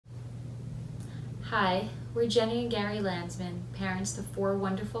Hi, we're Jennie and Gary Landsman, parents to 4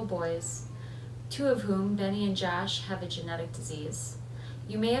 wonderful boys, 2 of whom, Benny and Josh, have a genetic disease.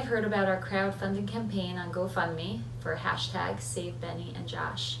 You may have heard about our crowdfunding campaign on GoFundMe for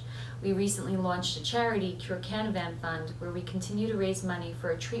 #SaveBennyandJosh. We recently launched a charity, Cure Canavan Fund, where we continue to raise money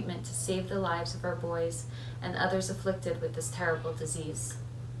for a treatment to save the lives of our boys and others afflicted with this terrible disease.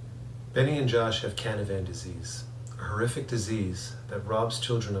 Benny and Josh have Canavan disease, a horrific disease that robs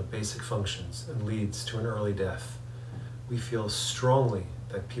children of basic functions and leads to an early death. We feel strongly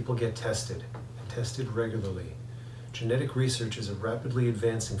that people get tested, and tested regularly. Genetic research is a rapidly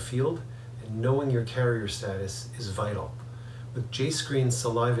advancing field, and knowing your carrier status is vital. With J-Screen's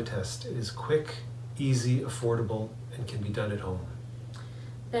saliva test, it is quick, easy, affordable, and can be done at home.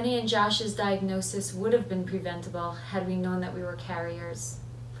 Benny and Josh's diagnosis would have been preventable had we known that we were carriers.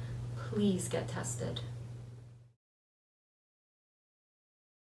 Please get tested.